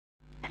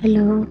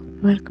Hello,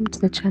 welcome to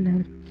the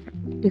channel.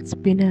 It's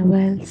been a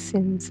while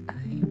since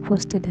I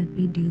posted a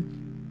video.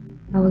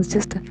 I was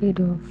just afraid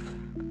of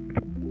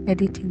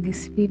editing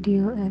this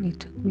video and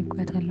it took me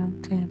quite a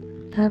long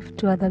time. I have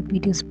two other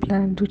videos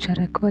planned which are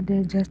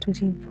recorded, just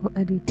waiting for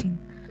editing.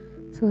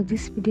 So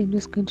this video I'm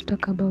just going to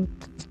talk about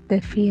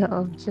the fear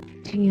of just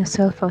putting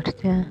yourself out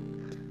there.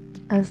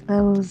 As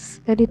I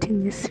was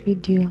editing this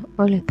video,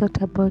 all I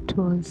thought about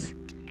was,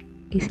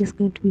 is this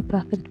going to be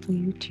perfect for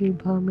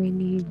YouTube? How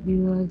many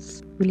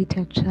viewers will it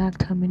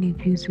attract? How many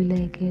views will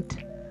I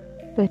get?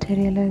 But I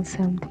realized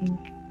something,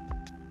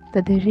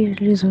 that the real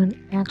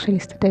reason I actually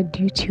started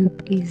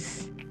YouTube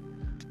is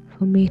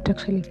for me to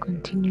actually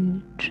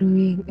continue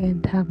drawing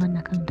and have an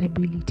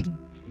accountability.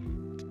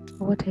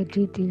 What I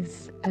did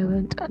is I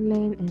went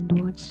online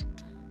and watched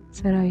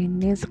Sarah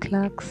Inez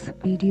Clark's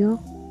video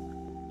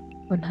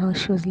on how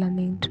she was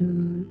learning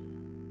to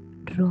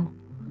draw.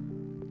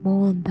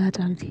 More on that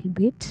a little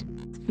bit.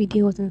 This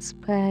video was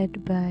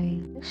inspired by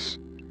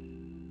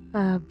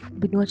I've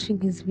been watching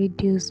his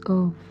videos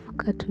of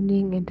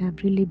cartooning and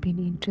I've really been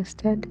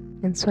interested,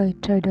 and so I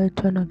tried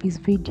out one of his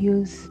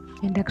videos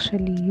and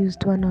actually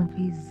used one of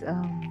his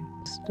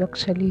to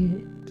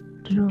actually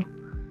draw.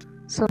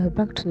 So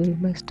back to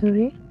my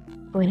story.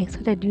 When I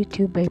started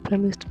YouTube, I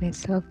promised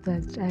myself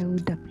that I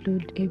would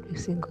upload every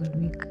single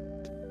week,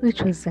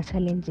 which was a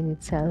challenge in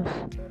itself,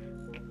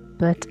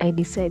 but I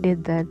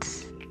decided that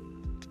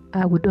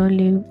I would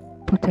only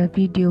put a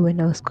video when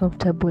I was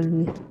comfortable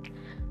with.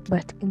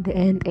 But in the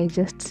end, I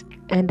just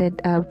ended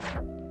up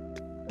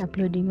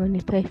uploading only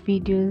 5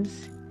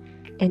 videos,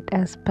 and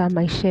as per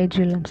my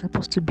schedule, I'm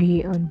supposed to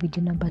be on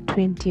video number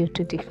 20 or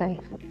 25.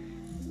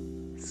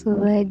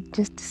 So I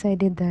just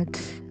decided that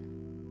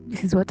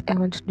this is what I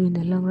want to do in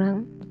the long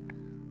run,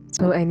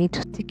 so I need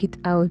to stick it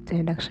out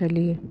and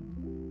actually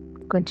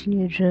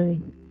continue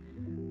drawing.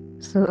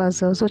 So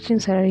as I was watching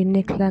Sarah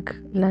Inez Clark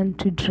learn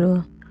to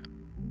draw,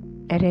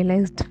 I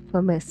realized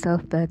for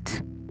myself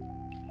that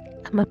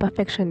I'm a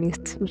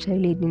perfectionist, which I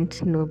really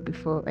didn't know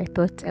before. I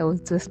thought I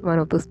was just one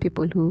of those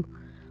people who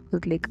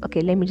was like, okay,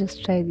 let me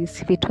just try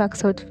this. If it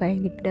works out,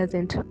 fine. If it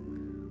doesn't,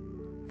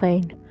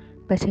 fine.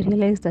 But I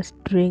realized that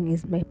drawing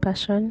is my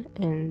passion,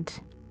 and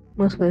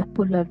most of the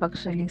people who have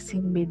actually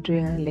seen me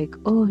drawing are like,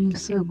 oh, you're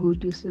so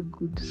good, you're so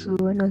good. So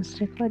when I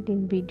was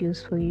recording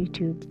videos for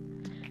YouTube,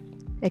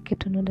 I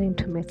kept on wondering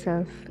to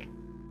myself,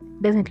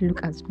 it doesn't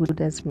look as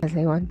good as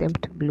I want them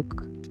to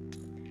look.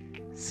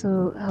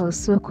 So I was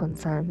so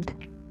concerned,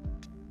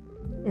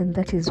 and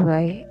that is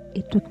why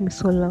it took me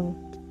so long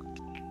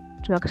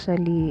to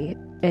actually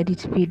edit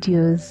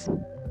videos,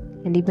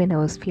 and even I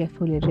was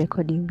fearful in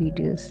recording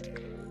videos.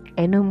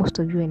 I know most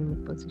of you are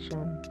in my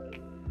position,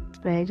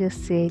 but I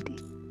just said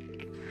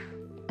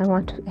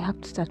I have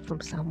to start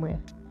from somewhere.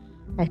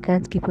 I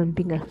can't keep on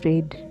being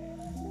afraid.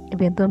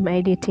 Even though my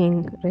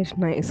editing right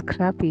now is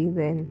crappy,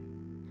 then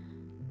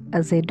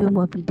as I do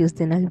more videos,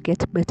 then I'll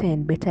get better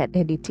and better at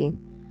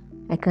editing.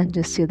 I can't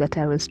just say that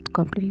I will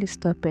completely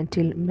stop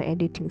until my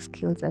editing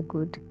skills are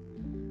good.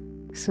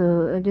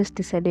 So I just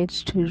decided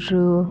to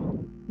draw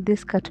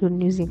this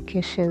cartoon using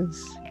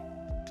Kesha's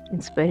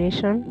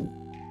inspiration.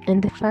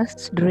 And the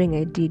first drawing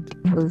I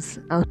did was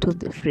out of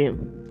the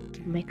frame,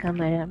 my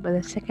camera. But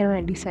the second one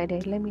I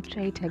decided, let me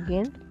try it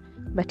again,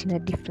 but in a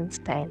different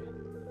style.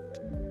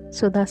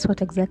 So that's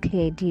what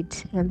exactly I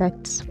did, and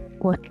that's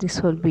what this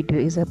whole video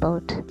is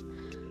about.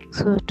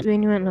 So to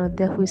anyone out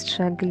there who is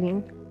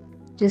struggling,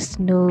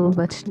 just know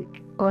that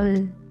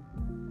all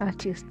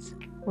artists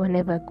were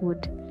never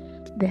good.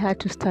 They had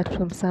to start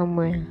from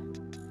somewhere.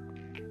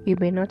 You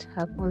may not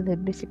have all the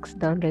basics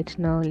down right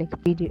now, like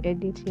video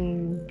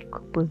editing,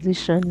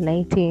 composition,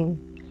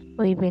 lighting,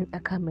 or even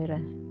a camera.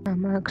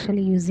 I'm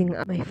actually using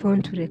my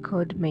phone to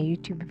record my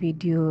YouTube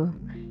video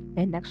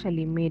and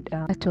actually made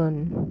a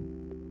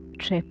cartoon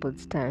tripod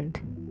stand.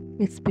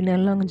 It's been a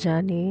long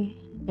journey,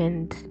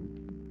 and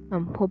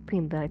I'm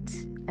hoping that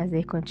as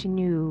I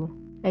continue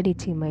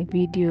editing my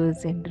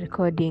videos and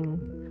recording,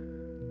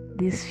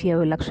 this fear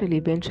will actually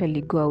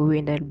eventually go away,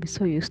 and I'll be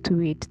so used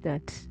to it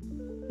that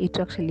it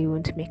actually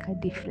won't make a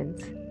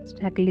difference.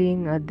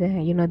 Struggling out there,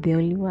 you're not the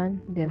only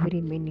one. There are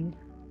very many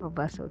of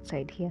us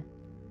outside here.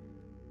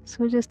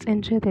 So just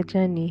enjoy the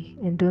journey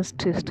and don't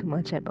stress too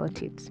much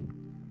about it.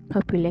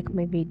 Hope you like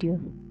my video.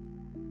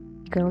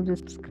 You can also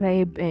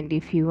subscribe, and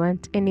if you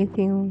want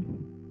anything,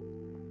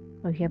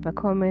 or you have a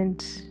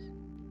comment,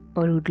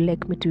 or would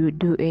like me to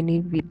do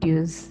any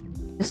videos,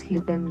 just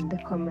leave them in the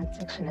comment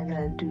section and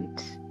I'll do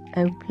it.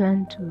 I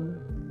plan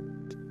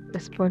to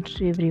respond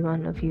to every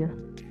one of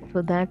you.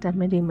 For that,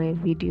 I'm ending my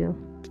video.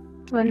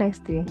 Have a nice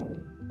day.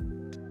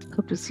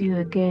 Hope to see you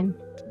again.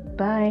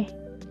 Bye.